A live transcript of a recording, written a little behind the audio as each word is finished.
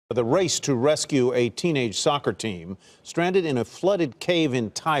The race to rescue a teenage soccer team stranded in a flooded cave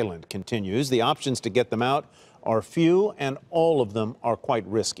in Thailand continues. The options to get them out are few, and all of them are quite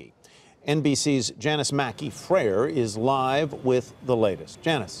risky. NBC's Janis Mackey Frayer is live with the latest.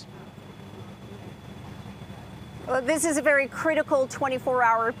 Janis. Well, this is a very critical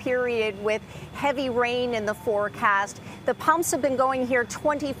 24-hour period with heavy rain in the forecast. The pumps have been going here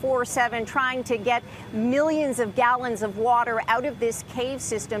 24/7 trying to get millions of gallons of water out of this cave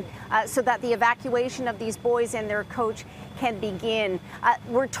system so that the evacuation of these boys and their coach can begin.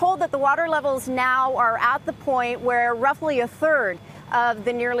 We're told that the water levels now are at the point where roughly a third of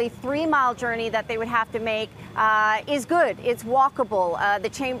the nearly 3-mile journey that they would have to make is good. It's walkable. The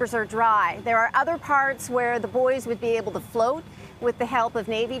chambers are dry. There are other parts where the boys would be able to float with the help of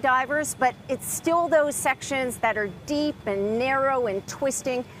Navy divers, but it's still those sections that are deep and narrow and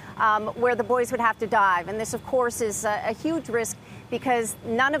twisting where the boys would have to dive. And this, of course, is a huge risk because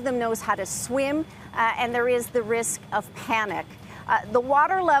none of them knows how to swim, and there is the risk of panic. The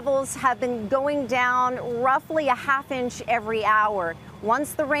water levels have been going down roughly a ½ inch every hour.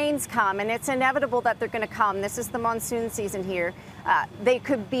 Once the rains come, and it's inevitable that they're going to come, this is the monsoon season here, they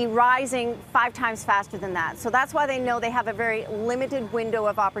could be rising 5 times faster than that. So that's why they know they have a very limited window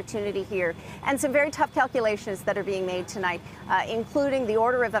of opportunity here. And some very tough calculations that are being made tonight, including the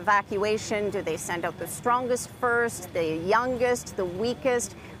order of evacuation. Do they send out the strongest first, the youngest, the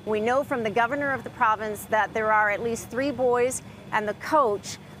weakest? We know from the governor of the province that there are at least 3 boys and the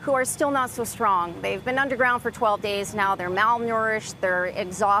coach who are still not so strong. They've been underground for 12 days now. They're malnourished, they're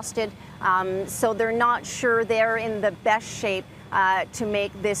exhausted, so they're not sure they're in the best shape to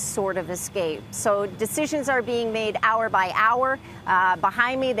make this sort of escape. So decisions are being made hour by hour.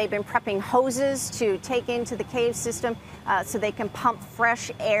 Behind me, they've been prepping hoses to take into the cave system so they can pump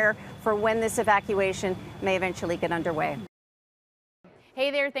fresh air for when this evacuation may eventually get underway. Hey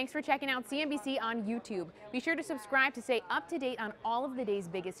there, thanks for checking out CNBC on YouTube. Be sure to subscribe to stay up to date on all of the day's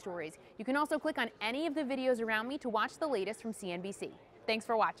biggest stories. You can also click on any of the videos around me to watch the latest from CNBC. Thanks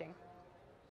for watching.